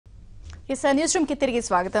News room కి తిరిగి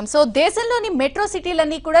స్వాగతం. సో దేశంలోని మెట్రో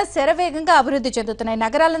సిటీలన్నీ కూడా శరవేగంగా అభివృద్ధి చెందుతున్నాయి.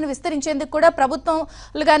 నగరాలను విస్తరించేందుకు కూడా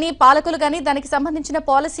ప్రభుత్వాలు గాని పాలకులు గాని దానికి సంబంధించిన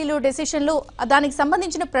పాలసీలు డెసిషన్లు దానికి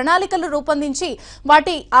సంబంధించిన ప్రణాళికలు రూపొందించి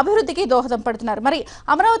వాటి అభివృద్ధికి దోహదం పడుతున్నారు. మరి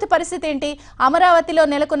అమరావతి పరిస్థితి ఏంటి? అమరావతిలో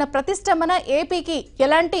నెలకొన్న ప్రతిష్టంభన ఏపీకి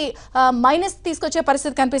ఎలాంటి మైనస్ తీసుకొచ్చే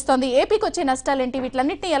పరిస్థితి కనిపిస్తోంది? ఏపీకి వచ్చే నష్టాలు ఏంటి?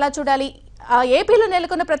 వీటిలన్నింటినీ ఎలా చూడాలి? ఏపీలో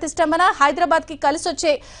నెలకొన్న ప్రతిష్టంభన హైదరాబాద్ కి కలిసి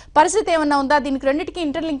వచ్చే పరిస్థితి ఏమన్నా ఉందా? దీనికి రెండింటికి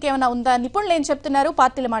ఇంటర్లింక్ ఏమైనా ఉందా? నిపుణులు ఏం చెప్తున్నారు?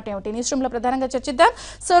 పార్టీల మాట ఏమిటి? న్యూస్ రూమ్ లో ప్రధానంగా చర్చిద్దాం.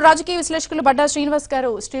 సో రాజకీయ విశ్లేషకులు బడ్డా శ్రీనివాస్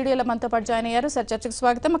గారు స్టూడియోలో మనతో పాటు జాయిన్ అయ్యారు. సార్, చర్చకు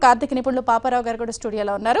స్వాగతం. ఆర్థిక నిపుణులు పాపారావు గారు కూడా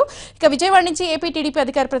స్టూడియోలో ఉన్నారు. ఇక విజయవాడ నుంచి ఏపీ టీడీపీ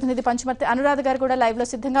అధికార ప్రతినిధి పంచమర్తి అనురాధ గారు కూడా లైవ్ లో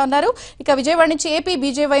సిద్ధంగా ఉన్నారు. ఇక విజయవాడ నుంచి AP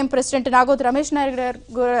BJYM president Nagothu Ramesh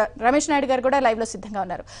Naidu గారు కూడా లైవ్ లో సిద్ధంగా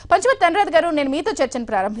ఉన్నారు. పంచమర్తి అనురాధ గారు, నేను మీతో చర్చను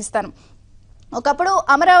ప్రారంభిస్తాను. ఒకప్పుడు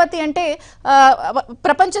అమరావతి అంటే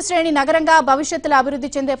ప్రపంచ శ్రేణి నగరంగా భవిష్యత్తులో అభివృద్ధి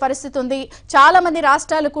చెందే పరిస్థితి ఉంది. చాలా మంది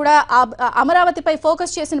రాష్ట్రాలు కూడా అమరావతిపై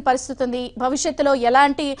ఫోకస్ చేసిన పరిస్థితి ఉంది. భవిష్యత్తులో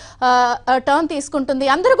ఎలాంటి టర్న్ తీసుకుంటుంది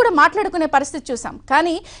అందరూ కూడా మాట్లాడుకునే పరిస్థితి చూసాం.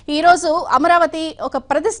 కానీ ఈరోజు అమరావతి ఒక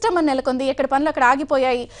ప్రతిష్టంభన నెలకొంది. ఎక్కడ పనులు అక్కడ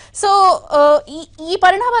ఆగిపోయాయి. సో ఈ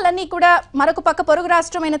పరిణామాలన్నీ కూడా మరొక పక్క పొరుగు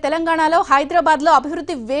రాష్ట్రమైన తెలంగాణలో హైదరాబాద్ లో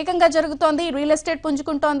అభివృద్ధి వేగంగా జరుగుతోంది. Real estate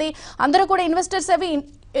పుంజుకుంటోంది. అందరూ కూడా ఇన్వెస్టర్స్ అవి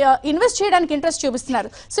ఇన్వెస్ట్ చేయడానికి ఇంట్రెస్ట్ చూపిస్తున్నారు.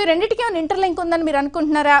 సో ఈ రెండింటికి ఏమైనా ఇంటర్లింక్ ఉందని మీరు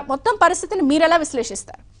అనుకుంటున్నారా? మొత్తం పరిస్థితిని మీరు ఎలా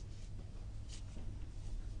విశ్లేషిస్తారు?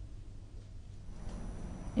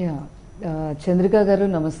 చంద్రిక గారు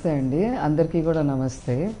నమస్తే అండి. అందరికీ కూడా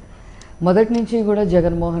నమస్తే. మొదటి నుంచి కూడా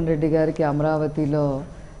జగన్మోహన్ రెడ్డి గారికి అమరావతిలో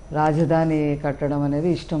రాజధాని కట్టడం అనేది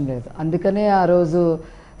ఇష్టం లేదు. అందుకనే ఆ రోజు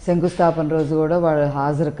శంకుస్థాపన రోజు కూడా వాళ్ళు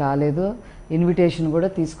హాజరు కాలేదు. ఇన్విటేషన్ కూడా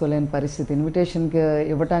తీసుకోలేని పరిస్థితి. ఇన్విటేషన్కి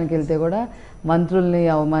ఇవ్వటానికి వెళ్తే కూడా మంత్రుల్ని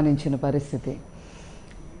అవమానించిన పరిస్థితి.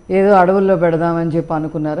 ఏదో అడవుల్లో పెడదామని చెప్పి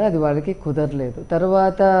అనుకున్నారో అది వాళ్ళకి కుదరలేదు.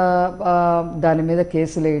 తర్వాత దాని మీద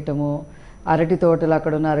కేసులు వేయటము, అరటి తోటలు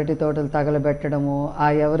అక్కడున్న అరటి తోటలు తగలబెట్టడము,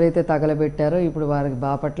 ఎవరైతే తగలబెట్టారో ఇప్పుడు వారికి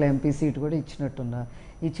బాపట్ల ఎంపీ సీటు కూడా ఇచ్చినట్టున్నారు,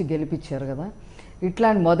 ఇచ్చి గెలిపించారు కదా.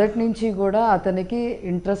 ఇట్లాంటి మొదటి నుంచి కూడా అతనికి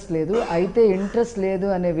ఇంట్రెస్ట్ లేదు. అయితే ఇంట్రెస్ట్ లేదు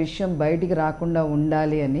అనే విషయం బయటికి రాకుండా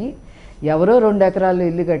ఉండాలి అని ఎవరో 2 ఎకరాలు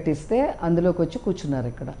ఇల్లు కట్టిస్తే అందులోకి వచ్చి కూర్చున్నారు.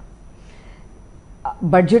 ఇక్కడ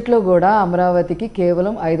బడ్జెట్లో కూడా అమరావతికి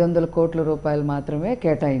కేవలం 500 కోట్ల రూపాయలు మాత్రమే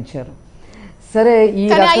కేటాయించారు. సరే, ఈ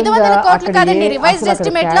రివైజ్డ్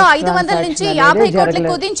ఎస్టిమేట్ లో 500 నుంచి 50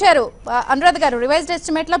 కోట్లకి కుదించారు. అనురాధ గారు, రివైజ్డ్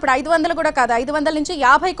ఎస్టిమేట్ లో ఇప్పుడు 500 కూడా కాదు, 500 నుంచి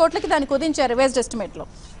 50 కోట్లకి దాన్ని కుదించారు రివైజ్డ్ ఎస్టిమేట్ లో.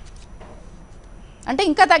 అంటే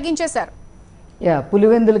ఇంకా తగ్గించేశారు.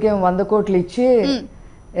 పులివెందులకి 100 కోట్లు ఇచ్చి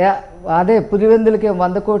పులివెందులకి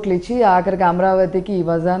 100 కోట్లు ఇచ్చి ఆఖరికి అమరావతికి ఈ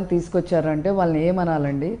వజాన్ని తీసుకొచ్చారంటే వాళ్ళని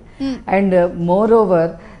ఏమనాలండి. అండ్ మోర్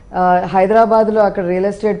ఓవర్ హైదరాబాద్లో అక్కడ రియల్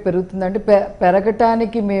ఎస్టేట్ పెరుగుతుందంటే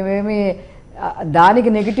పెరగటానికి మేమేమి దానికి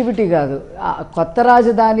నెగిటివిటీ కాదు. కొత్త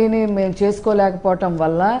రాజధానిని మేము చేసుకోలేకపోవటం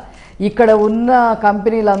వల్ల ఇక్కడ ఉన్న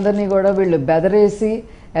కంపెనీలందరినీ కూడా వీళ్ళు బెదరేసి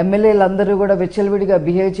ఎమ్మెల్యేలందరూ కూడా విచ్చలవిడిగా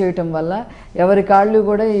బిహేవ్ చేయటం వల్ల ఎవరి కాళ్ళు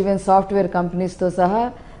కూడా ఈవెన్ సాఫ్ట్వేర్ కంపెనీస్తో సహా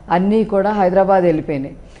అన్నీ కూడా హైదరాబాద్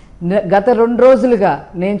వెళ్ళిపోయినాయి. గత 2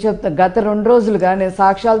 రోజులుగా నేను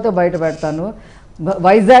సాక్ష్యాలతో బయట పెడతాను.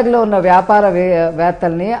 వైజాగ్లో ఉన్న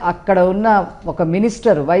వ్యాపారవేత్తల్ని అక్కడ ఉన్న ఒక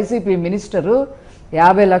మినిస్టర్, వైసీపీ మినిస్టరు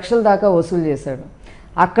 50 లక్షల దాకా వసూలు చేశాడు.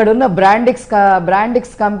 అక్కడున్న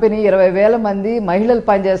బ్రాండిక్స్ కంపెనీ 20,000 మంది మహిళలు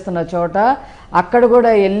పనిచేస్తున్న చోట అక్కడ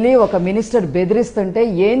కూడా వెళ్ళి ఒక మినిస్టర్ బెదిరిస్తుంటే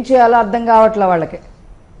ఏం చేయాలో అర్థం కావట్లే వాళ్ళకి.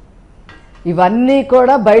 ఇవన్నీ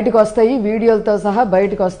కూడా బయటకు వస్తాయి, వీడియోలతో సహా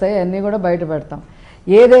బయటకు వస్తాయి, అన్నీ కూడా బయట పెడతాం.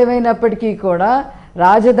 ఏదేమైనప్పటికీ కూడా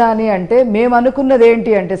రాజధాని అంటే మేము అనుకున్నది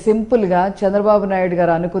ఏంటి అంటే సింపుల్గా చంద్రబాబు నాయుడు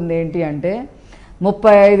గారు అనుకుంది ఏంటి అంటే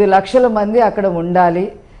 35 లక్షల మంది అక్కడ ఉండాలి,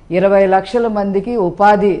 20 లక్షల మందికి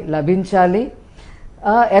ఉపాధి లభించాలి,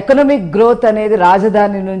 ఎకనామిక్ గ్రోత్ అనేది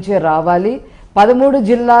రాజధాని నుంచే రావాలి, 13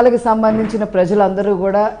 జిల్లాలకు సంబంధించిన ప్రజలందరూ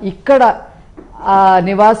కూడా ఇక్కడ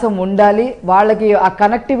నివాసం ఉండాలి, వాళ్ళకి ఆ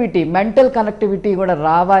కనెక్టివిటీ, మెంటల్ కనెక్టివిటీ కూడా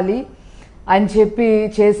రావాలి అని చెప్పి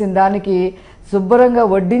చేసిన దానికి శుభ్రంగా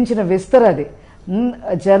వడ్డించిన విస్తరది.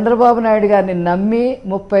 చంద్రబాబు నాయుడు గారిని నమ్మి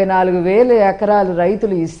 34,000 ఎకరాలు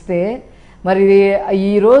రైతులు ఇస్తే మరి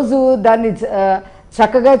ఈరోజు దాన్ని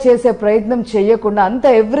చక్కగా చేసే ప్రయత్నం చేయకుండా అంత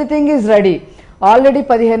ఎవ్రీథింగ్ ఈజ్ రెడీ. ఆల్రెడీ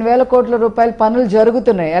 15,000 కోట్ల రూపాయల పనులు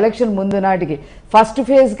జరుగుతున్నాయి ఎలక్షన్ ముందు నాటికి. ఫస్ట్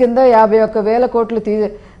ఫేజ్ కింద 51,000 కోట్లు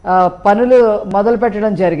పనులు మొదలు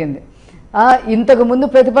పెట్టడం జరిగింది. ఇంతకు ముందు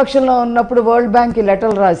ప్రతిపక్షంలో ఉన్నప్పుడు వరల్డ్ బ్యాంక్కి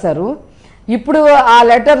లెటర్లు రాశారు. ఇప్పుడు ఆ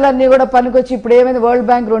లెటర్లన్నీ కూడా పనికొచ్చి ఇప్పుడు ఏమైంది, వరల్డ్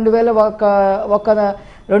బ్యాంక్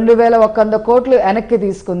 2,100 కోట్లు వెనక్కి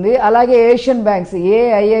తీసుకుంది. అలాగే ఏషియన్ బ్యాంక్స్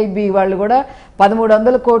ఏఐఐబి వాళ్ళు కూడా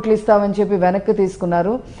 1,300 కోట్లు ఇస్తామని చెప్పి వెనక్కి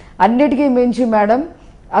తీసుకున్నారు. అన్నిటికీ మించి మేడం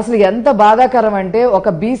అసలు ఎంత బాధాకరం అంటే ఒక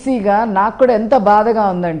బీసీగా నాకు కూడా ఎంత బాధగా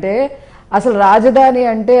ఉందంటే అసలు రాజధాని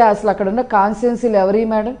అంటే అసలు అక్కడ ఉన్న కాన్స్టిట్యున్సీలు ఎవరి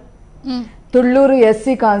madam? Thullur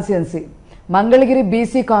SC constituency, Mangalagiri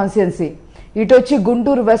BC constituency, ఇటు వచ్చి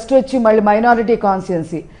గుంటూరు వెస్ట్ వచ్చి మళ్ళీ మైనారిటీ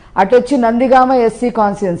కాన్స్టిట్యున్సీ, అటు వచ్చి నందిగామ ఎస్సీ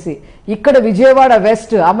కాన్స్టిట్యున్సీ, ఇక్కడ విజయవాడ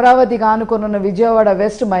వెస్ట్ అమరావతికి ఆనుకున్న Vijayawada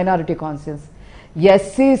west minority constituency.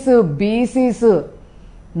 ఎస్సీస్ BCs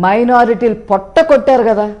మైనారిటీలు పొట్ట కొట్టారు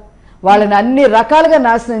కదా, వాళ్ళని అన్ని రకాలుగా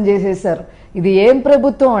నాశనం చేసేసారు. ఇది ఏం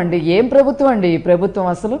ప్రభుత్వం అండి? ఏం ప్రభుత్వం అండి ఈ ప్రభుత్వం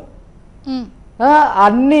అసలు?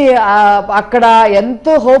 అన్ని అక్కడ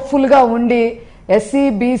ఎంతో హోప్ఫుల్గా ఉండి ఎస్సీ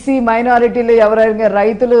బీసీ మైనారిటీలు ఎవరైనా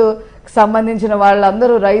రైతులు సంబంధించిన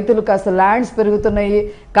వాళ్ళందరూ రైతులు కాస్త ల్యాండ్స్ పెరుగుతున్నాయి,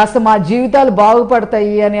 కాస్త మా జీవితాలు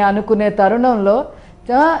బాగుపడతాయి అని అనుకునే తరుణంలో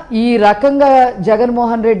ఈ రకంగా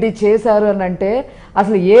జగన్మోహన్ రెడ్డి చేశారు అని అంటే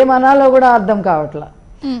అసలు ఏమనాలో కూడా అర్థం కావట్లా.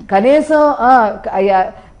 కనీసం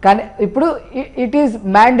ఇప్పుడు ఇట్ ఈస్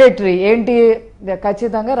మ్యాండేటరీ ఏంటి,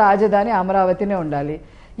 ఖచ్చితంగా రాజధాని అమరావతినే ఉండాలి.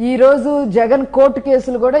 ఈరోజు జగన్ కోర్టు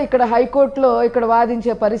కేసులు కూడా ఇక్కడ హైకోర్టులో ఇక్కడ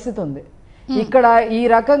వాదించే పరిస్థితి ఉంది. ఇక్కడ ఈ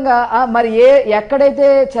రకంగా మరి ఎక్కడైతే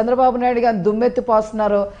చంద్రబాబు నాయుడు గారిని దుమ్మెత్తి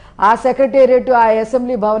పోస్తున్నారో ఆ సెక్రటేరియట్ ఆ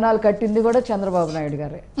అసెంబ్లీ భవనాలు కట్టింది కూడా చంద్రబాబు నాయుడు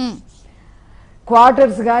గారే.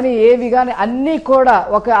 క్వార్టర్స్ కానీ ఏవి కానీ అన్నీ కూడా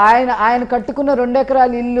ఒక ఆయన కట్టుకున్న 2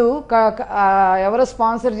 ఎకరాల ఇల్లు ఎవరో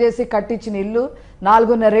స్పాన్సర్ చేసి కట్టించిన ఇల్లు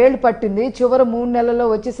 4.5 ఏళ్ళు పట్టింది, చివరి 3 నెలల్లో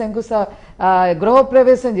వచ్చి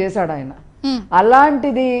గృహప్రవేశం చేశాడు ఆయన.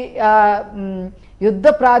 అలాంటిది యుద్ధ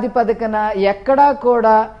ప్రాతిపదికన ఎక్కడా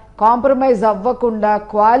కూడా కాంప్రమైజ్ అవ్వకుండా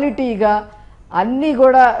క్వాలిటీగా అన్నీ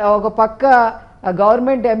కూడా ఒక పక్క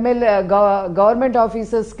గవర్నమెంట్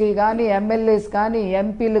ఆఫీసర్స్కి కానీ ఎమ్మెల్యేస్ కానీ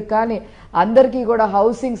ఎంపీలకు కానీ అందరికీ కూడా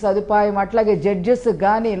హౌసింగ్ సదుపాయం, అట్లాగే జడ్జెస్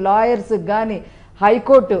కానీ లాయర్స్ కానీ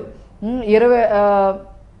హైకోర్టు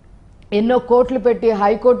ఎన్నో కోట్లు పెట్టి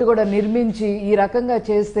హైకోర్టు కూడా నిర్మించి ఈ రకంగా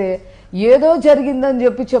చేస్తే ఏదో జరిగిందని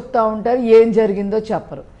చెప్తా ఉంటారు, ఏం జరిగిందో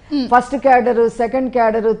చెప్పరు. First cadre, second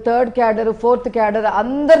cadre, third cadre, fourth cadre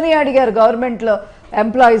అందరినీ అడిగారు గవర్నమెంట్లో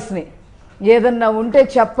ఎంప్లాయీస్ని, ఏదన్నా ఉంటే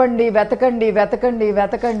చెప్పండి, వెతకండి.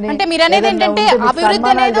 అంటే మీరు అనేది ఏంటంటే అభివృద్ధి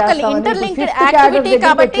అనేది ఒక ఇంటర్లింక్డ్ యాక్టివిటీ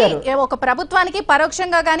కాబట్టి ఒక ప్రభుత్వానికి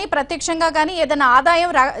పరోక్షంగా గానీ ప్రత్యక్షంగా గానీ ఏదైనా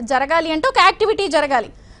ఆదాయం జరగాలి అంటే ఒక యాక్టివిటీ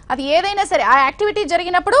జరగాలి. అది ఏదైనా సరే ఆ యాక్టివిటీ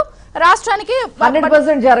జరిగినప్పుడు రాష్ట్రానికి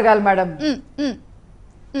 100% జరగాలి మేడం.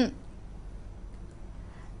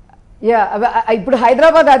 ఇప్పుడు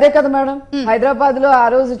హైదరాబాద్ అదే కదా మేడం. హైదరాబాద్ లో ఆ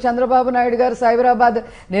రోజు చంద్రబాబు నాయుడు గారు సైబరాబాద్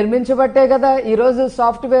నిర్మించబట్టే కదా ఈ రోజు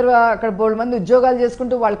సాఫ్ట్వేర్ అక్కడ బోల్డ్ మంది ఉద్యోగాలు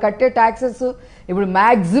చేసుకుంటూ వాళ్ళు కట్టే ట్యాక్సెస్ ఇప్పుడు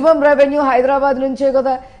మాక్సిమం రెవెన్యూ హైదరాబాద్ నుంచే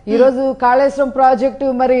కదా. ఈ రోజు కాళేశ్వరం ప్రాజెక్టు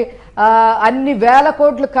మరి అన్ని వేల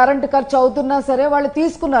కోట్లు కరెంటు ఖర్చు అవుతున్నా సరే వాళ్ళు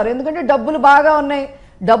తీసుకున్నారు, ఎందుకంటే డబ్బులు బాగా ఉన్నాయి,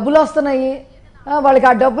 డబ్బులు వస్తున్నాయి, వాళ్ళకి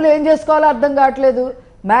ఆ డబ్బులు ఏం చేసుకోవాలో అర్థం కావట్లేదు.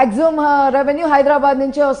 మాక్సిమం రెవెన్యూ హైదరాబాద్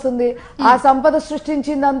నుంచే వస్తుంది. ఆ సంపద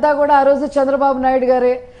సృష్టించిందంతా కూడా ఆ రోజు చంద్రబాబు నాయుడు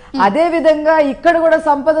గారే. అదే విధంగా ఇక్కడ కూడా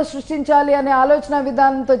సంపద సృష్టించాలి అనే ఆలోచన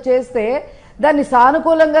విధానంతో చేస్తే దాన్ని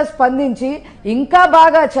సానుకూలంగా స్పందించి ఇంకా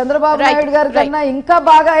బాగా చంద్రబాబు నాయుడు గారి కన్నా ఇంకా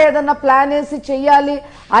బాగా ఏదన్నా ప్లాన్ వేసి చెయ్యాలి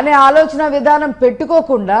అనే ఆలోచన విధానం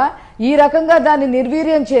పెట్టుకోకుండా ఈ రకంగా దాన్ని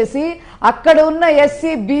నిర్వీర్యం చేసి అక్కడ ఉన్న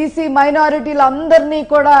ఎస్సీ బీసీ మైనారిటీలు అందరినీ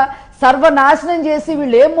కూడా సర్వనాశనం చేసి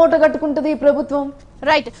వీళ్ళు ఏం మూట కట్టుకుంటుంది ఈ ప్రభుత్వం?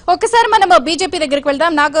 రైట్, ఒక్కసారి మనం బీజేపీ దగ్గరికి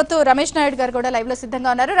వెళ్దాం. నాగోతు రమేష్ నాయుడు గారు కూడా లైవ్ లో సిద్ధంగా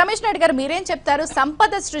ఉన్నారు. రమేష్ నాయుడు గారు మీరేం చెప్తారు?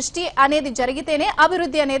 సంపద సృష్టి అనేది జరిగితేనే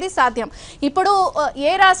అభివృద్ధి అనేది సాధ్యం. ఇప్పుడు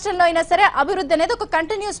ఏ రాష్ట్రంలో అయినా సరే అభివృద్ధి అనేది ఒక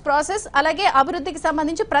కంటిన్యూస్ ప్రాసెస్, అలాగే అభివృద్ధికి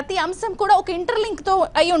సంబంధించి ప్రతి అంశం కూడా ఒక ఇంటర్లింక్ తో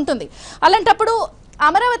అయి ఉంటుంది. అలాంటప్పుడు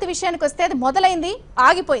అమరావతి విషయానికి వస్తే అది మొదలైంది,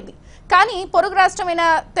 ఆగిపోయింది. కానీ పొరుగు రాష్ట్రమైన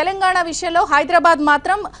తెలంగాణ విషయంలో హైదరాబాద్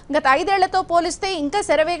మాత్రం గత 5 ఏళ్లతో పోలిస్తే ఇంకా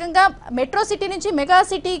శరవేగంగా మెట్రో సిటీ నుంచి మెగా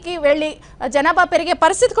సిటీకి వెళ్ళి జనాభా పెరిగే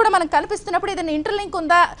పరిస్థితి కూడా మనకు కనిపిస్తున్నప్పుడు ఏదైనా ఇంటర్లింక్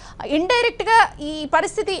ఉందా? ఇండైరెక్ట్ గా ఈ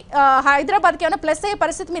పరిస్థితి హైదరాబాద్కి ఏమైనా ప్లస్ అయ్యే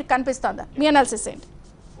పరిస్థితి మీకు కనిపిస్తుందా? మీ అనాలిసిస్ ఏంటి?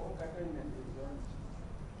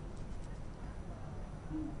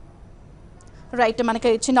 రైట్, మనకి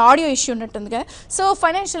చిన్న audio issue ఉన్నట్టుందిగా. So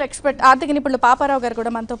financial expert ఆర్థిక నిపుణులు పాపారావు గారు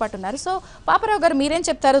కూడా మనతో పాటు ఉన్నారు. సో పాపారావు గారు మీరేం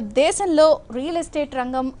చెప్తారు? దేశంలో రియల్ ఎస్టేట్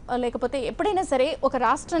రంగం లేకపోతే ఎప్పుడైనా సరే ఒక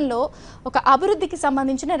రాష్ట్రంలో ఒక అభివృద్ధికి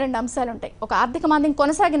సంబంధించిన 2 అంశాలు ఉంటాయి. ఒక ఆర్థిక మాంద్యం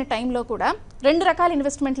కొనసాగిన టైంలో కూడా 2 రకాల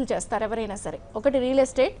ఇన్వెస్ట్మెంట్లు చేస్తారు ఎవరైనా సరే. ఒకటి రియల్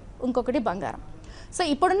ఎస్టేట్, ఇంకొకటి బంగారం. సో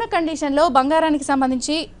ఇప్పుడున్న కండిషన్లో బంగారానికి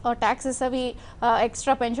సంబంధించి ట్యాక్సెస్ అవి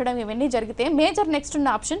ఎక్స్ట్రా పెంచడం ఇవన్నీ జరిగితే మేజర్ నెక్స్ట్ ఉన్న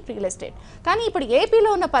ఆప్షన్ రియల్ ఎస్టేట్. కానీ ఇప్పుడు ఏపీలో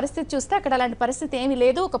ఉన్న పరిస్థితి చూస్తే అక్కడ అలాంటి పరిస్థితి ఏమీ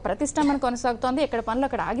లేదు. ఒక ప్రతిష్టంభన కొనసాగుతోంది, ఎక్కడ పనులు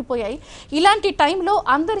అక్కడ ఆగిపోయాయి. ఇలాంటి టైంలో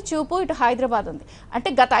అందరి చూపు ఇటు హైదరాబాద్ ఉంది.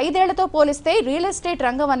 అంటే గత 5 ఏళ్లతో పోలిస్తే రియల్ ఎస్టేట్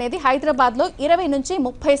రంగం అనేది హైదరాబాద్లో 20 నుంచి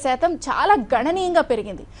 30% చాలా గణనీయంగా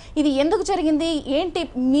పెరిగింది. ఇది ఎందుకు జరిగింది ఏంటి?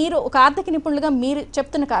 మీరు ఒక ఆర్థిక నిపుణులుగా మీరు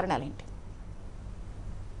చెప్తున్న కారణాలు ఏంటి?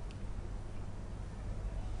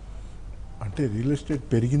 అంటే రియల్ ఎస్టేట్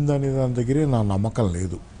పెరిగిందనే దాని దగ్గరే నా నమ్మకం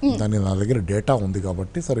లేదు. నా దగ్గర డేటా ఉంది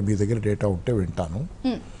కాబట్టి సరే మీ దగ్గర డేటా ఉంటే వింటాను.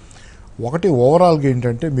 ఒకటి ఓవరాల్గా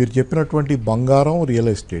ఏంటంటే మీరు చెప్పినటువంటి బంగారం రియల్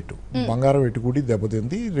ఎస్టేట్, బంగారం ఎటుకుడి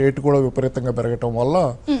దెబ్బతింది, రేటు కూడా విపరీతంగా పెరగటం వల్ల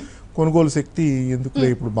కొనుగోలు శక్తి ఎందుకులే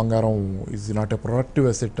ఇప్పుడు బంగారం is not a productive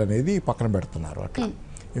asset అనేది పక్కన పెడుతున్నారు. అట్లా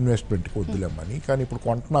ఇన్వెస్ట్మెంట్కి వద్దులేమని. కానీ ఇప్పుడు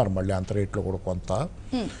కొంటున్నారు మళ్ళీ అంత రేట్లో కూడా కొంత.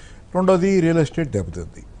 రెండోది రియల్ ఎస్టేట్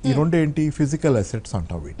దెబ్బతింది. ఈ రెండు ఏంటి, ఫిజికల్ అసెట్స్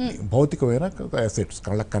అంటాం వీటిని, భౌతికమైన అసెట్స్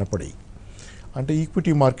కళ్ళకి కనపడేవి. అంటే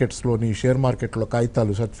ఈక్విటీ మార్కెట్స్లోని షేర్ మార్కెట్లో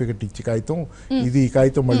కాగితాలు, సర్టిఫికెట్ ఇచ్చి కాగితం, ఇది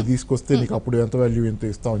కాగితం మళ్ళీ తీసుకొస్తే నీకు అప్పుడు ఎంత వాల్యూ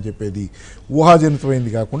ఎంత ఇస్తామని చెప్పేది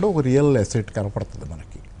ఊహాజనితమైంది కాకుండా ఒక రియల్ అసెట్ కనపడుతుంది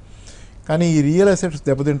మనకి. కానీ ఈ రియల్ అసెట్స్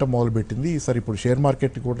దెబ్బతింటం మొదలుపెట్టింది. సరే ఇప్పుడు షేర్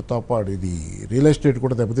మార్కెట్ కూడా తోపాటు ఇది రియల్ ఎస్టేట్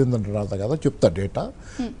కూడా దెబ్బతిందంటారు కదా, చెప్తా డేటా.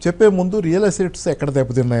 చెప్పే ముందు రియల్ అసెట్స్ ఎక్కడ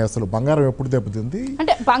దెబ్బతిన్నాయి, అసలు బంగారం ఎప్పుడు దెబ్బతింది?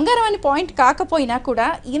 అంటే బంగారం అని పాయింట్ కాకపోయినా కూడా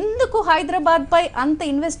ఎందుకు హైదరాబాద్ పై అంత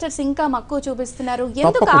ఇన్వెస్టర్స్ ఇంకా మక్కువ చూపిస్తున్నారు?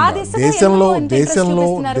 ఎందుకు ఆ దేశంలో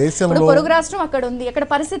పొరుగు రాష్ట్రం అక్కడ ఉంది, అక్కడ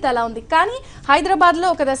పరిస్థితి అలా ఉంది, కానీ హైదరాబాద్ లో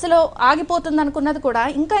ఒక దశలో ఆగిపోతుంది అనుకున్నది కూడా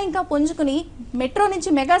ఇంకా ఇంకా పుంజుకుని మెట్రో నుంచి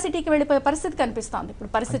మెగా సిటీకి వెళ్ళిపోయే పరిస్థితి కనిపిస్తోంది.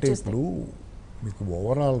 ఇప్పుడు పరిస్థితి చూస్తే మీకు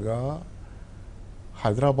ఓవరాల్గా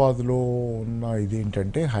హైదరాబాద్లో ఉన్న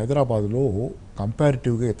ఇదేంటంటే, హైదరాబాద్లో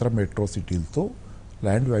కంపారిటివ్గా ఇతర మెట్రో సిటీలతో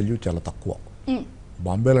ల్యాండ్ వాల్యూ చాలా తక్కువ.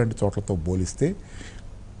 బాంబే లాంటి చోట్లతో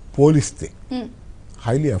పోలిస్తే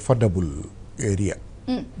హైలీ అఫోర్డబుల్ ఏరియా.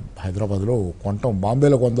 హైదరాబాద్లో కొంటాం,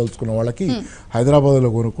 బాంబేలో కొనదలుచుకున్న వాళ్ళకి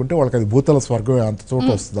హైదరాబాద్లో కొనుక్కుంటే వాళ్ళకి అది భూతల స్వర్గమే, అంత చోట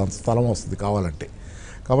వస్తుంది, అంత స్థలం వస్తుంది కావాలంటే.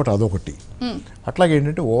 కాబట్టి అదొకటి. అట్లాగే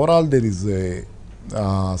ఏంటంటే overall there is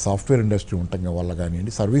software industry ఉండటం వల్ల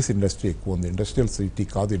కానివ్వండి, సర్వీస్ ఇండస్ట్రీ ఎక్కువ ఉంది. ఇండస్ట్రియల్ సిటీ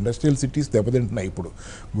కాదు, ఇండస్ట్రియల్ సిటీస్ దెబ్బతింటున్నాయి. ఇప్పుడు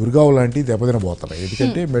గుర్గావ్ లాంటివి దెబ్బతినబోతున్నాయి.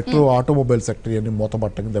 ఎందుకంటే మెట్రో ఆటోమొబైల్ సెక్టర్ అన్ని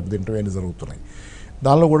మూతపట్టంగా దెబ్బతింటం అన్నీ జరుగుతున్నాయి.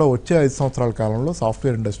 దానిలో కూడా వచ్చే 5 సంవత్సరాల కాలంలో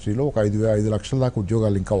సాఫ్ట్వేర్ ఇండస్ట్రీలో ఒక 5 లక్షల దాకా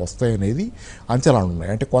ఉద్యోగాలు ఇంకా వస్తాయనేది అంచనాలు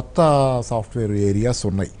ఉన్నాయి. అంటే కొత్త సాఫ్ట్వేర్ ఏరియాస్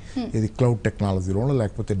ఉన్నాయి. ఇది క్లౌడ్ టెక్నాలజీలోనూ,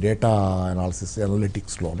 లేకపోతే డేటా అనాలిసిస్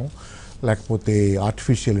అనలిటిక్స్లోనూ, లేకపోతే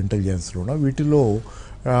ఆర్టిఫిషియల్ ఇంటెలిజెన్స్లోనూ, వీటిలో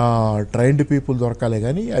ట్రైన్డ్ పీపుల్ దొరకాలే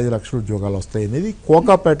కానీ 5 లక్షల ఉద్యోగాలు వస్తాయి అనేది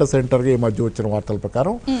కోకాపేట సెంటర్గా ఈ మధ్య వచ్చిన వార్తల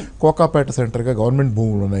ప్రకారం. కోకాపేట సెంటర్గా గవర్నమెంట్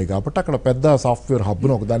భూములు ఉన్నాయి కాబట్టి అక్కడ పెద్ద సాఫ్ట్వేర్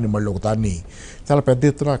హబ్ను ఒకదాన్ని చాలా పెద్ద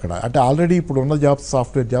ఎత్తున అక్కడ, అంటే ఆల్రెడీ ఇప్పుడు ఉన్న జాబ్స్,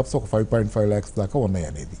 సాఫ్ట్వేర్ జాబ్స్ ఒక 5.5 lakhs దాకా ఉన్నాయి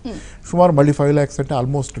అనేది. సుమారు మళ్ళీ 5 lakhs అంటే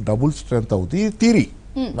ఆల్మోస్ట్ డబుల్ స్ట్రెంత్ అవుతుంది. ఇది theory,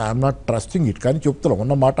 I'm not trusting it, కానీ చెప్తున్నాం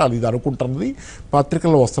ఉన్న మాట. అది ఇది అనుకుంటున్నది.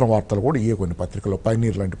 పత్రికల్లో వస్తున్న వార్తలు కూడా కొన్ని పత్రికల్లో,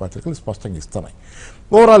 పైనీర్ లాంటి పత్రికలు స్పష్టంగా ఇస్తున్నాయి.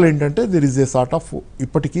 ఓవరాల్ ఏంటంటే దిర్ ఈజ్ ఏ సార్ట్ ఆఫ్,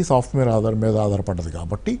 ఇప్పటికీ సాఫ్ట్వేర్ మీద ఆధారపడ్డది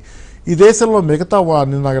కాబట్టి ఈ దేశంలో మిగతా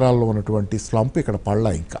అన్ని నగరాల్లో ఉన్నటువంటి స్లంప్ ఇక్కడ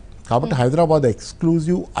పడలా ఇంకా. కాబట్టి హైదరాబాద్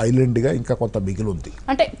ఎక్స్క్లూజివ్ ఐలాండ్గా ఇంకా కొంత మిగిలి ఉంది.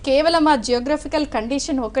 అంటే కేవలం ఆ జియోగ్రఫికల్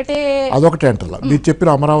కండిషన్ అదొకటే అంటారా. మీరు చెప్పిన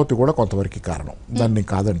అమరావతి కూడా కొంతవరకు కారణం, దాన్ని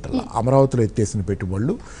కాదంటారా. అమరావతిలో ఎత్తేసిన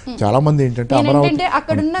పెట్టుబడులు చాలా మంది ఏంటంటే అమరావతి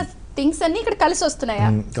అక్కడున్న థింగ్స్ అన్ని ఇక్కడ కలిసి వస్తున్నాయా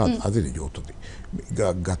కాదు, అది అవుతుంది.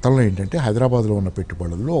 గతంలో ఏంటంటే హైదరాబాద్లో ఉన్న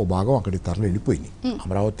పెట్టుబడుల్లో ఒక భాగం అక్కడికి తరలి వెళ్ళిపోయినాయి.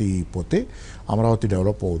 అమరావతి పోతే అమరావతి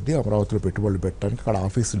డెవలప్ అవుద్ది, అమరావతిలో పెట్టుబడులు పెట్టడానికి అక్కడ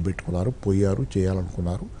ఆఫీసులు పెట్టుకున్నారు, పోయారు,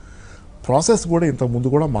 చేయాలనుకున్నారు. ప్రాసెస్ కూడా ఇంతకుముందు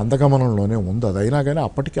కూడా మందగమనంలోనే ఉంది. అది అయినా కానీ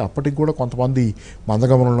అప్పటికి కూడా కొంతమంది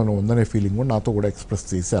మందగమనంలోనే ఉందనే ఫీలింగ్ కూడా నాతో కూడా ఎక్స్ప్రెస్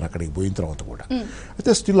చేశారు అక్కడికి పోయిన తర్వాత కూడా.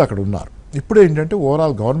 అయితే స్టిల్ అక్కడ ఉన్నారు. ఇప్పుడు ఏంటంటే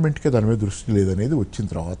ఓవరాల్ గవర్నమెంట్కే దాని మీద దృష్టి లేదనేది వచ్చిన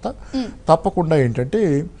తర్వాత తప్పకుండా ఏంటంటే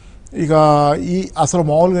ఇక అసలు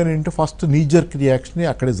మామూలుగా ఏంటంటే ఫస్ట్ నీజర్క్ రియాక్షన్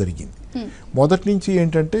అక్కడే జరిగింది. మొదటి నుంచి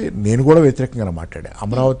ఏంటంటే నేను కూడా వ్యతిరేకంగా మాట్లాడా.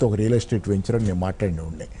 అమరావతి ఒక రియల్ ఎస్టేట్ వెంచర్ అని నేను మాట్లాడి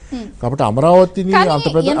ఉండే. కాబట్టి అమరావతిని అంత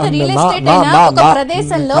పెద్ద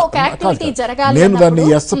నేను దాన్ని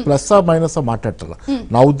ప్లస్ మైనస్ మాట్లాడతా,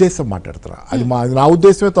 నా ఉద్దేశం మాట్లాడతా. అది నా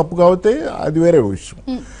ఉద్దేశమే తప్పు కాబట్టి అది వేరే విషయం.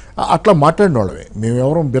 అట్లా మాట్లాడిన వాళ్ళమే,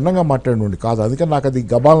 మేమెవరం భిన్నంగా మాట్లాడినండి కాదు. అందుకని నాకు అది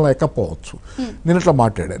గబాలను ఎక్కపోవచ్చు. నేను అట్లా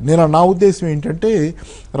మాట్లాడాను. నా ఉద్దేశం ఏంటంటే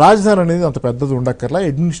రాజధాని అనేది అంత పెద్దది ఉండక్కర్లా,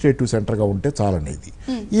 అడ్మినిస్ట్రేటివ్ సెంటర్గా ఉంటే చాలనేది.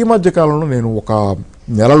 ఈ మధ్య కాలంలో నేను ఒక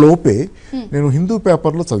నెలలోపే నేను హిందూ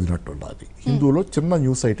పేపర్లో చదివినట్టున్నది. హిందూలో చిన్న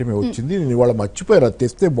న్యూస్ ఐటమే వచ్చింది, నేను ఇవాళ మర్చిపోయారు, అది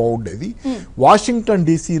తెస్తే బాగుండేది. వాషింగ్టన్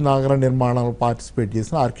DC నగర నిర్మాణాలు పార్టిసిపేట్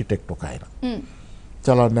చేసిన ఆర్కిటెక్ట్ ఒక ఆయన,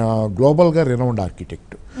 చాలా గ్లోబల్గా రెనౌండ్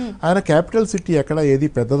ఆర్కిటెక్ట్. ఆయన క్యాపిటల్ సిటీ ఎక్కడ ఏది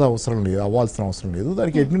పెద్దది అవసరం లేదు, అవ్వాల్సిన అవసరం లేదు,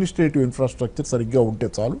 దానికి అడ్మినిస్ట్రేటివ్ ఇన్ఫ్రాస్ట్రక్చర్ సరిగ్గా ఉంటే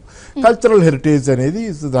చాలు, కల్చరల్ హెరిటేజ్ అనేది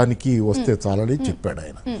దానికి వస్తే చాలని చెప్పాడు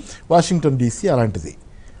ఆయన. వాషింగ్టన్ DC అలాంటిది.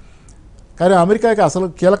 కానీ అమెరికాకి అసలు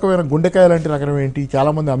కీలకమైన గుండెకాయ లాంటి నగరం ఏంటి?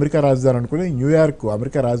 చాలామంది అమెరికా రాజధాని అనుకుని న్యూయార్క్,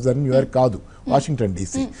 అమెరికా రాజధాని న్యూయార్క్ కాదు, వాషింగ్టన్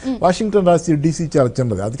DC. వాషింగ్టన్ DC చాలా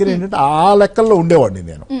చిన్నది. అందుకని ఏంటంటే ఆ లెక్కల్లో ఉండేవాడిని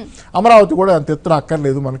నేను. అమరావతి కూడా అంత ఎత్తున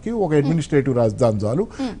అక్కర్లేదు మనకి, ఒక అడ్మినిస్ట్రేటివ్ రాజధాని చాలు,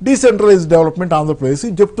 డీసెంట్రలైజ్ డెవలప్మెంట్ ఆంధ్రప్రదేశ్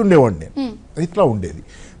చెప్తుండేవాడిని నేను. ఇట్లా ఉండేది.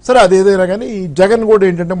 సరే అదేదైనా కానీ జగన్ కూడా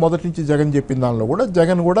ఏంటంటే మొదటి నుంచి జగన్ చెప్పిన దానిలో కూడా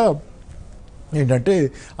జగన్ కూడా ఏంటంటే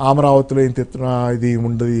అమరావతిలో ఏం తెస్తున్నా ఇది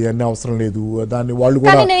ఉండదు అన్ని అవసరం లేదు, దాన్ని వాళ్ళు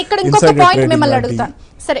కూడా ఇంకొక పాయింట్ మిమ్మల్ని అడుగుతాను.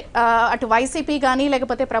 సరే, అటు వైసీపీ కానీ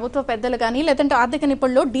లేకపోతే ప్రభుత్వ పెద్దలు కానీ లేదంటే ఆర్థిక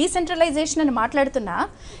నిపుణులు డీసెంట్రలైజేషన్ అని మాట్లాడుతున్నా,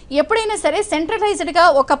 ఎప్పుడైనా సరే సెంట్రలైజ్డ్గా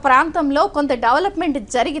ఒక ప్రాంతంలో కొంత డెవలప్మెంట్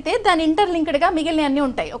జరిగితే దాని ఇంటర్లింక్డ్గా మిగిలిన అన్నీ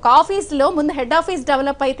ఉంటాయి. ఒక ఆఫీస్లో ముందు హెడ్ ఆఫీస్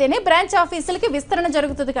డెవలప్ అయితేనే బ్రాంచ్ ఆఫీసులకి విస్తరణ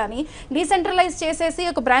జరుగుతుంది. కానీ డీసెంట్రలైజ్ చేసేసి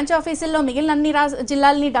ఒక బ్రాంచ్ ఆఫీసుల్లో మిగిలిన అన్ని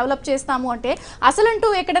జిల్లాలని డెవలప్ చేస్తాము అంటే అసలంటూ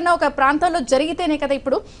ఎక్కడన్నా ఒక ప్రాంతంలో జరిగితేనే కదా.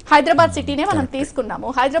 ఇప్పుడు హైదరాబాద్ సిటీనే మనం తీసుకున్నాము.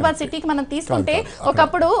 హైదరాబాద్ సిటీకి మనం తీసుకుంటే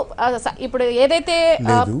ఒకప్పుడు ఇప్పుడు ఏదైతే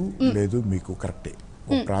లేదు మీకు కరెక్టే.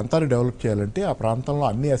 ఒక ప్రాంతాన్ని డెవలప్ చేయాలంటే ఆ ప్రాంతంలో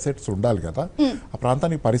అన్ని అసెట్స్ ఉండాలి కదా. ఆ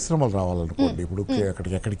ప్రాంతానికి పరిశ్రమలు రావాలనుకోండి, ఇప్పుడు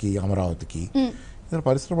ఎక్కడికి అమరావతికి ఇతర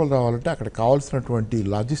పరిశ్రమలు రావాలంటే అక్కడ కావాల్సినటువంటి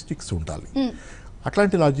లాజిస్టిక్స్ ఉండాలి.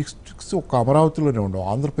 అట్లాంటి లాజిస్టిక్స్ ఒక అమరావతిలోనే ఉండవు,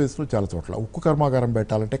 ఆంధ్రప్రదేశ్లో చాలా చోట్ల. ఉక్కు కర్మాగారం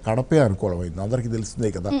పెట్టాలంటే కడపే అనుకూలమైంది, అందరికీ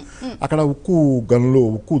తెలిసిందే కదా. అక్కడ ఉక్కు గనులు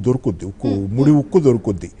ఉక్కు దొరుకుద్ది, ముడి ఉక్కు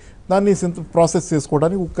దొరుకుద్ది. దాన్ని ప్రాసెస్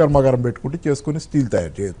చేసుకోవడానికి ఉక్కు కర్మాగారం పెట్టుకుంటే చేసుకుని స్టీల్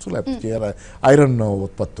తయారు చేయొచ్చు, లేకపోతే ఐరన్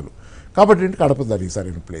ఉత్పత్తులు. కాబట్టి కడప దానికి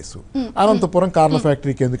సరైన ప్లేసు. అనంతపురం కార్ల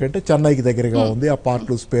ఫ్యాక్టరీకి ఎందుకంటే చెన్నైకి దగ్గరగా ఉంది, ఆ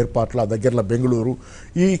పార్ట్లు స్పేర్ పార్ట్లు ఆ దగ్గరలో బెంగళూరు,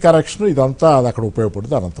 ఈ కరెక్షన్ ఇదంతా అది అక్కడ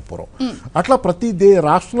ఉపయోగపడుతుంది అనంతపురం. అట్లా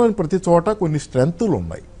రాష్ట్రంలోని ప్రతి చోట కొన్ని స్ట్రెంగ్త్లు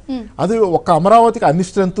ఉన్నాయి. అది ఒక అమరావతికి అన్ని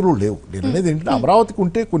స్ట్రెంగ్త్లు లేవు. నేను అనేది ఏంటంటే అమరావతికి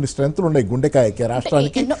ఉంటే కొన్ని స్ట్రెంగ్త్లు ఉన్నాయి. గుండెకాయకి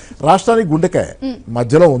రాష్ట్రానికి గుండెకాయ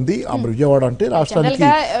మధ్యలో ఉంది. విజయవాడ అంటే రాష్ట్రానికి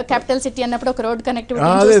క్యాపిటల్ సిటీ అన్నప్పుడు ఒక రోడ్ కనెక్టివిటీ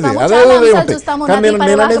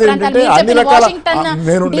అన్ని రకాల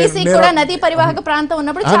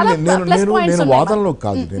నేను వాదనలో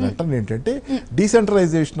కాదు. నేను అంటాను ఏంటంటే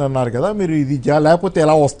డీసెంట్రలైజేషన్ అన్నారు కదా మీరు, ఇది లేకపోతే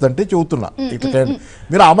ఎలా వస్తుందంటే చెబుతున్నా. ఇట్లా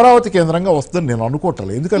మీరు అమరావతి కేంద్రంగా వస్తుందని నేను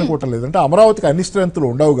అనుకోవట్లేదు. ఎందుకు అనుకోవట్లేదు అంటే అమరావతికి అన్ని స్ట్రెంగ్త్లు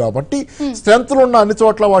ఉండవు కాబట్టి స్ట్రెంగ్త్లు ఉన్న అన్ని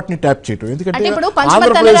చోట్ల వాటిని ట్యాప్ చేయటం. ఎందుకంటే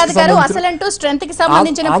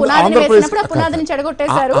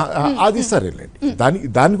అది సరేలేండి,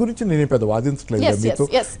 దాని గురించి నేను పెద్ద వాదించట్లేదు మీతో.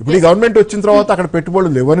 ఇప్పుడు ఈ గవర్నమెంట్ వచ్చిన తర్వాత అక్కడ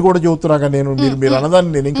పెట్టుబడులు లేవని కూడా చెబుతున్నాగా నేను. మీరు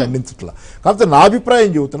అన్నదాన్ని నేనేం ఖండించట్లా. కాకపోతే నా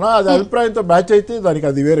అభిప్రాయం చెబుతున్నా, అది అభిప్రాయంతో మ్యాచ్ అయితే దానికి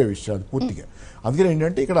అది వేరే విషయం, అది పూర్తిగా. అందుకని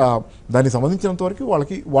ఏంటంటే ఇక్కడ దానికి సంబంధించినంత వరకు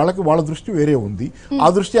వాళ్ళ దృష్టి వేరే ఉంది. ఆ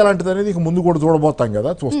దృష్టి అలాంటిది అనేది ఇక ముందు కూడా చూడబోతాం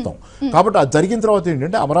కదా, చూస్తాం. కాబట్టి అది జరిగిన తర్వాత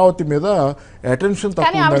ఏంటంటే అమరావతి మీద అటెన్షన్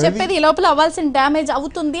తక్కువ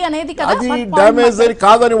అది డ్యామేజ్ అని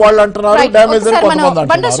కాదని వాళ్ళు అంటున్నారు, డ్యామేజ్ అని కొంతమంది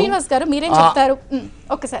అంటున్నారు. శ్రీనివాస్ గారు మీరేం చెప్తారు?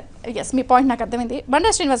 ఒకసారి మీ పాయింట్ నాకు అర్థమైంది. బండా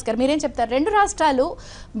శ్రీనివాస్ గారు మీరేం చెప్తారు? రెండు రాష్ట్రాలు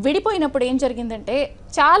విడిపోయినప్పుడు ఏం జరిగిందంటే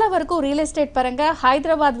చాలా వరకు రియల్ ఎస్టేట్ పరంగా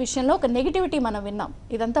హైదరాబాద్ విషయంలో ఒక నెగిటివిటీ మనం విన్నాం.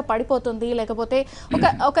 ఇదంతా పడిపోతుంది, లేకపోతే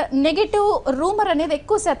ఒక నెగిటివ్ రూమర్ అనేది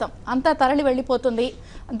ఎక్కువ శాతం అంతా తరలి వెళ్ళిపోతుంది.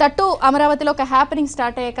 దట్టు అమరావతిలో ఒక హ్యాపెనింగ్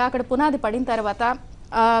స్టార్ట్ అయ్యాక అక్కడ పునాది పడిన తర్వాత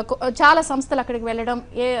చాలా సంస్థలు అక్కడికి వెళ్ళడం,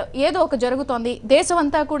 ఏదో ఒక జరుగుతోంది, దేశం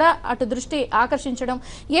అంతా కూడా అటు దృష్టి ఆకర్షించడం,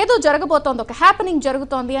 ఏదో జరగబోతోంది, ఒక హ్యాపెనింగ్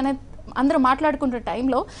జరుగుతోంది అనే అందరూ మాట్లాడుకుంటున్న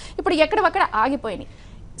టైంలో ఇప్పుడు ఎక్కడక్కడ ఆగిపోయినాయి.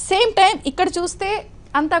 సేమ్ టైం ఇక్కడ చూస్తే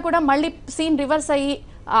అంతా కూడా మళ్ళీ సీన్ రివర్స్ అయ్యి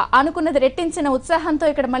అనుకున్నది రెట్టించిన ఉత్సాహంతో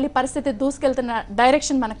ఇక్కడ మళ్ళీ పరిస్థితి దూసుకెళ్తున్న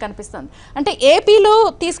డైరెక్షన్ మనకు కనిపిస్తుంది. అంటే ఏపీలో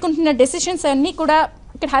తీసుకుంటున్న డెసిషన్స్ అన్నీ కూడా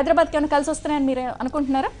ఇక్కడ హైదరాబాద్కి ఏమైనా కలిసి వస్తున్నాయని మీరు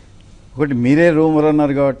అనుకుంటున్నారా? ఒకటి మీరే రూమర్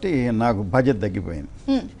అన్నారు కాబట్టి నాకు బాధ్యత తగ్గిపోయింది.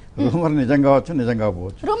 రూమర్ నిజం కావచ్చు, నిజం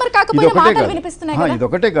కాకపోవచ్చు.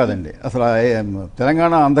 ఇదొకటే కాదండి, అసలు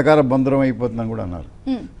తెలంగాణ అంధకార బంధురం అయిపోతుందని కూడా అన్నారు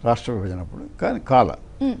రాష్ట్ర విభజనప్పుడు. కానీ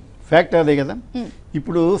ఫ్యాక్ట్ అదే కదా.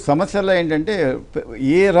 ఇప్పుడు సమస్యల్లో ఏంటంటే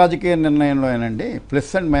ఏ రాజకీయ నిర్ణయంలో అయినండి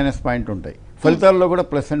ప్లస్ అండ్ మైనస్ పాయింట్ ఉంటాయి. ఫలితాల్లో కూడా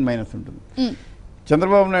ప్లస్ అండ్ మైనస్ ఉంటుంది.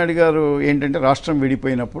 చంద్రబాబు నాయుడు గారు ఏంటంటే రాష్ట్రం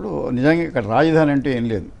విడిపోయినప్పుడు నిజంగా ఇక్కడ రాజధాని అంటే ఏం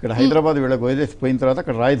లేదు. ఇక్కడ హైదరాబాద్ వీళ్ళకి వదిలేసి పోయిన తర్వాత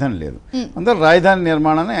అక్కడ రాజధాని లేదు. అందరూ రాజధాని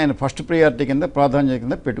నిర్మాణాన్ని ఆయన ఫస్ట్ ప్రియారిటీ కింద ప్రాధాన్యత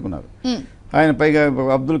కింద పెట్టుకున్నారు. ఆయన పైగా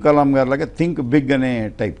అబ్దుల్ కలాం గారి లాగా థింక్ బిగ్ అనే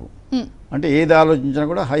టైపు. అంటే ఏది ఆలోచించినా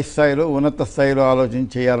కూడా హై స్థాయిలో ఉన్నత స్థాయిలో ఆలోచన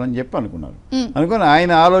చేయాలని చెప్పి అనుకున్నారు. అనుకుని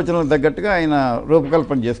ఆయన ఆలోచనలకు తగ్గట్టుగా ఆయన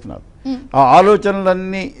రూపకల్పన చేసుకున్నారు. ఆ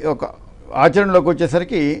ఆలోచనలన్నీ ఒక ఆచరణలోకి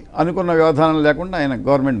వచ్చేసరికి అనుకున్న వ్యవధానం లేకుండా ఆయన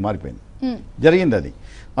గవర్నమెంట్ మారిపోయింది, జరిగింది అది.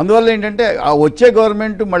 అందువల్ల ఏంటంటే ఆ వచ్చే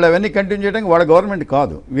గవర్నమెంట్ మళ్ళీ అవన్నీ కంటిన్యూ చేయడానికి వాళ్ళ గవర్నమెంట్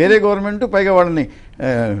కాదు, వేరే గవర్నమెంట్, పైగా వాళ్ళని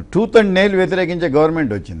టూత్ అండ్ నెయిల్ వ్యతిరేకించే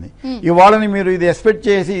గవర్నమెంట్ వచ్చింది. ఈ వాళ్ళని మీరు ఇది ఎక్స్పెక్ట్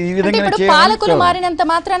చేసి ఈ విధంగా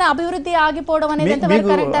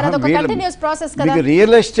మీకు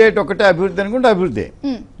రియల్ ఎస్టేట్ ఒకటే అభివృద్ధి అనుకుంటే అభివృద్ధి.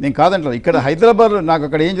 నేను కాదంటాను. ఇక్కడ హైదరాబాద్ నాకు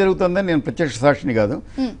అక్కడ ఏం జరుగుతుందని నేను ప్రత్యక్ష సాక్షిని కాదు,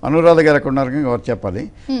 అనురాధ గారు అక్కడ ఉన్నారు వారు చెప్పాలి.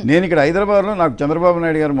 నేను ఇక్కడ హైదరాబాద్లో నాకు చంద్రబాబు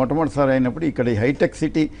నాయుడు గారు మొట్టమొదటిసారి అయినప్పుడు ఇక్కడ హైటెక్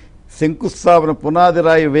సిటీ శంకుస్థాపన పునాది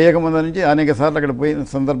రాయి వేగమంద నుంచి అనేక సార్లు అక్కడ పోయిన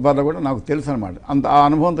సందర్భాల్లో కూడా నాకు తెలుసు అనమాట. అంత ఆ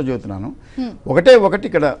అనుభవంతో చెబుతున్నాను. ఒకటి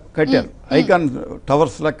ఇక్కడ కట్టారు, ఐకాన్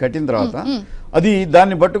టవర్స్ లా కట్టిన తర్వాత అది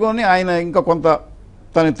దాన్ని పట్టుకొని ఆయన ఇంకా కొంత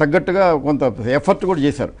తనకి తగ్గట్టుగా కొంత ఎఫర్ట్ కూడా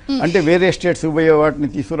చేశారు. అంటే వేరే స్టేట్స్ పోయే వాటిని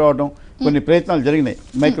తీసుకురావడం, కొన్ని ప్రయత్నాలు జరిగినాయి.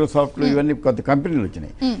 మైక్రోసాఫ్ట్లు ఇవన్నీ కొత్త కంపెనీలు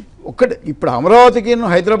వచ్చినాయి. ఇప్పుడు అమరావతికి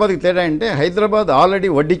హైదరాబాద్కి తేడా అంటే హైదరాబాద్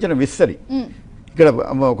ఆల్రెడీ వడ్డించిన విస్తరి. ఇక్కడ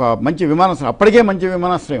ఒక మంచి విమానాశ్రయం, అప్పటికే మంచి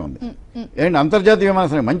విమానాశ్రయం ఉంది, అండ్ అంతర్జాతీయ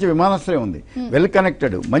విమానాశ్రయం, మంచి విమానాశ్రయం ఉంది, వెల్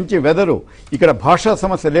కనెక్టెడ్, మంచి వెదరు, ఇక్కడ భాషా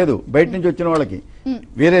సమస్య లేదు బయట నుంచి వచ్చిన వాళ్ళకి,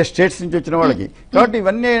 వేరే స్టేట్స్ నుంచి వచ్చిన వాళ్ళకి. కాబట్టి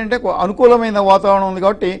ఇవన్నీ ఏంటంటే అనుకూలమైన వాతావరణం ఉంది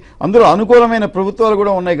కాబట్టి అందులో అనుకూలమైన ప్రభుత్వాలు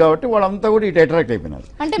కూడా ఉన్నాయి కాబట్టి వాళ్ళంతా కూడా ఇటు అట్రాక్ట్ అయిపోయినారు.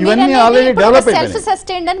 ఇవన్నీ ఆల్రెడీ డెవలప్ అయిపోయినాయి. సెల్ఫ్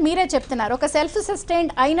సస్టైన్డ్ అని మీరే చెప్తున్నారు. ఒక సెల్ఫ్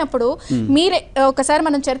సస్టైన్డ్ అయినప్పుడు మీరే ఒకసారి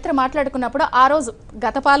మనం చరిత్ర మాట్లాడుకున్నప్పుడు ఆ రోజు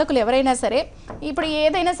గత పాలకులు ఎవరైనా సరే ఇప్పుడు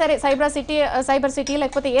ఏదైనా సరే సైబర్ సిటీ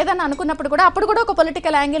లేకపోతే ఏదైనా అనుకున్నప్పుడు కూడా అప్పుడు కూడా ఒక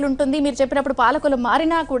పొలిటికల్ యాంగిల్ ఉంటుంది. మీరు చెప్పినప్పుడు పాలకులు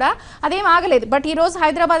మారినా కూడా అదేం ఆగలేదు. బట్ ఈ రోజు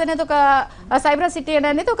హైదరాబాద్ అనేది ఒక సైబర్ సిటీ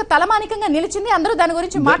అనేది ఒక తలమానికంగా నిలిచింది. అందరూ దాని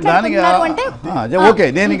గురించి మాట్లాడుతున్నారు. అంటే ఓకే,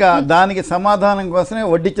 నేను ఇక దానికి సమాధానం కోసమే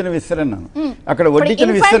వడ్డించిన విస్తరన్నాను. అక్కడ వడ్డించిన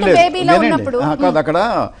విస్తరలేదు కాదు, అక్కడ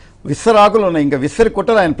విస్తరాకులు ఉన్నాయి. ఇంకా విస్తరి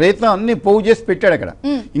కుట్టలు ఆయన ప్రయత్నం అన్ని పోగు చేసి పెట్టాడు అక్కడ.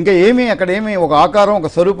 ఇంకా ఏమీ అక్కడ ఏమీ ఒక ఆకారం ఒక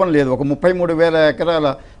స్వరూపం లేదు. ఒక 33,000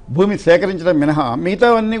 ఎకరాల భూమి సేకరించడం మినహా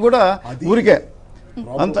మిగతావన్నీ కూడా ఊరికే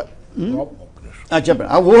అంత చెప్పండి.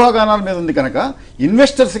 ఆ ఊహాగానాల మీద ఉంది కనుక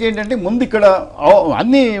ఇన్వెస్టర్స్కి ఏంటంటే ముందు ఇక్కడ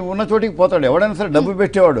అన్ని ఉన్న చోటికి పోతాడు. ఎవడైనా సరే డబ్బు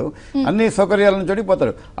పెట్టేవాడు అన్ని సౌకర్యాలను చోటికి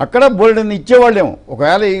పోతాడు. అక్కడ బోల్డెన్ని ఇచ్చేవాళ్ళేమో.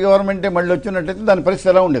 ఒకవేళ ఈ గవర్నమెంటే మళ్ళీ వచ్చినట్టయితే దాని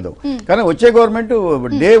పరిస్థితి ఎలా ఉండేదో. కానీ వచ్చే గవర్నమెంట్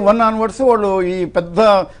డే 1 ఆన్వర్డ్స్ వాళ్ళు ఈ పెద్ద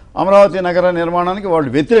అమరావతి నగర నిర్మాణానికి వాళ్ళు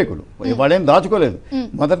వ్యతిరేకులు. వాళ్ళేం దాచుకోలేదు.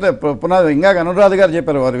 మొదట పునాది ఇంకా అనురాధ గారు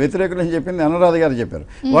చెప్పారు, వారు వ్యతిరేకులు అని చెప్పింది అనురాధ గారు చెప్పారు.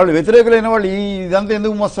 వాళ్ళు వ్యతిరేకులైన వాళ్ళు ఇదంతా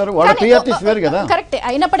ఎందుకు మోస్తారు? వాళ్ళ ప్రియారిటీస్ వేరు కదా. కరెక్ట్.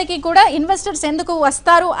 అయినప్పటికీ కూడా ఇన్వెస్టర్స్ ఎందుకు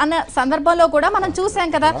వస్తారు అన్న సందర్భంలో కూడా మనం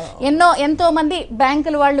చూసాం కదా, ఎంతో మంది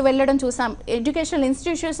బ్యాంకులు వాళ్ళు వెళ్ళడం చూసాం, ఎడ్యుకేషనల్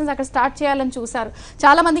ఇన్స్టిట్యూషన్స్ అక్కడ స్టార్ట్ చేయాలని చూసారు.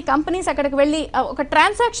 చాలా మంది కంపెనీస్ అక్కడికి వెళ్ళి ఒక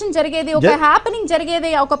ట్రాన్సాక్షన్ జరిగేది, ఒక హ్యాపెనింగ్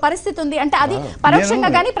జరిగేది, ఒక పరిస్థితి ఉంది. అంటే అది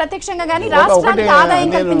పరోక్షంగా గానీ ప్రత్యక్షంగా గానీ రాష్ట్రానికి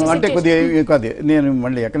ఆదాయం కల్పించే అంటే కొద్దిగా నేను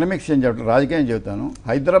మళ్ళీ ఎకనామిక్స్ ఏం చెప్తాను, రాజకీయం చెబుతాను.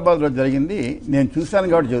 హైదరాబాద్లో జరిగింది నేను చూశాను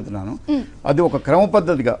కాబట్టి చెబుతున్నాను. అది ఒక క్రమ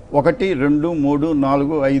పద్ధతిగా 1, 2, 3,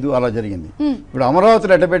 4, 5 అలా జరిగింది. ఇప్పుడు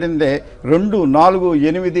అమరావతిలో ఎట్టబెట్టిందే 2, 4,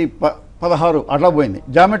 8, 16 అట్లా పోయింది.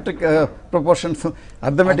 జామెట్రిక్ ప్రపోర్షన్స్,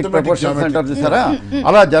 అర్థమెటిక్ ప్రపోర్షన్స్ అంటారు చూసారా,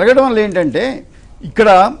 అలా జరగడం వల్ల ఏంటంటే ఇక్కడ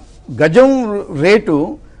గజం రేటు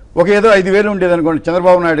ఒక ఏదో 5,000 ఉండేది అనుకోండి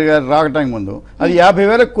చంద్రబాబు నాయుడు గారు రావటానికి ముందు, అది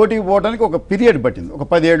 50,000 కోటికి పోవడానికి ఒక పీరియడ్ పట్టింది, ఒక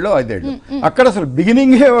 10 ఏళ్ళు 5 ఏళ్ళు. అక్కడ అసలు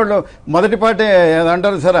బిగినింగే వాళ్ళు మొదటి పాటే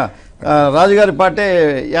అంటారు సరే రాజుగారి పాటే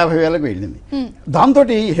 50,000కు వెళ్ళింది. దాంతో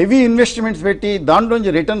హెవీ ఇన్వెస్ట్మెంట్స్ పెట్టి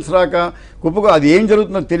దాంట్లోంచి రిటర్న్స్ రాక కుప్పగా అది ఏం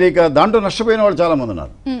జరుగుతుందో తెలియక దాంట్లో నష్టపోయిన వాళ్ళు చాలా మంది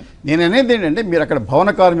ఉన్నారు. నేను అనేది ఏంటంటే మీరు అక్కడ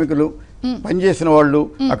భవన కార్మికులు పనిచేసిన వాళ్ళు,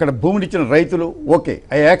 అక్కడ భూమినిచ్చిన రైతులు, okay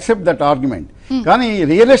I accept that argument. కానీ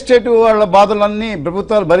రియల్ ఎస్టేట్ వాళ్ళ బాధలన్నీ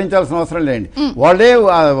ప్రభుత్వాలు భరించాల్సిన అవసరం లేదండి.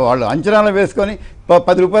 వాళ్ళు అంచనాలు వేసుకొని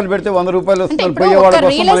 10 రూపాయలు పెడితే 100 రూపాయలు వస్తుంది పోయే వాళ్ళ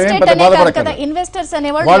కోసం మనం ఏం పెద్ద బాధపడకండి.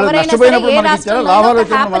 వాళ్ళు నష్టపోయినప్పుడు మనకి ఇచ్చారా, లాభాలు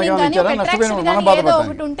వచ్చినప్పుడు మనకి ఇచ్చారా, నష్టపోయినప్పుడు మనం బాధపడతాం.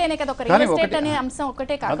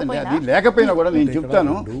 అది లేకపోయినా కూడా నేను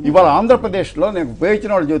చెప్తాను, ఇవాళ ఆంధ్రప్రదేశ్లో నేను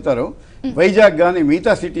ఉపయోగించిన వాళ్ళు చెబుతారు, వైజాగ్ కానీ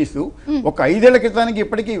మిగతా సిటీస్ ఒక 5 ఏళ్ల క్రితానికి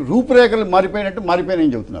ఇప్పటికీ రూపురేఖలు మారిపోయినట్టు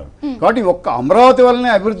మారిపోయినాయని చెబుతున్నారు. కాబట్టి ఒక్క అమరావతి వల్లనే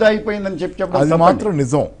అభివృద్ధి అయిపోయిందని చెప్పడం మాత్రం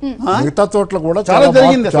నిజం. మిగతా చోట్ల కూడా చాలా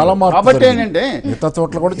జరిగింది. కాబట్టి ఏంటంటే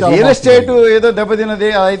రియల్ ఎస్టేట్ ఏదో దెబ్బతిన్నది,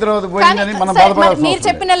 హైదరాబాద్ పోయిందని మనం బాధపడాల్సిన మీరు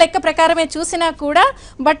చెప్పిన లెక్క ప్రకారమే చూసినా కూడా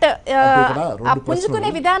బట్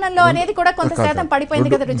పుంజుకునే విధానంలో అనేది కూడా కొంత శాతం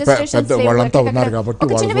పడిపోయింది కదా. రిజిస్ట్రేషన్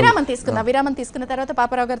చిన్న విరామం తీసుకున్న తర్వాత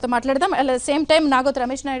పాపారావు గారితో మాట్లాడదాం. సేమ్ టైం నాగోత్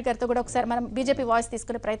రమేష్ నాయుడు గారితో కూడా ఒకసారి మనం బీజేపీ వాయిస్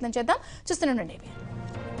తీసుకునే ప్రయత్నం చేద్దాం. చూస్తూనే ఉండండి.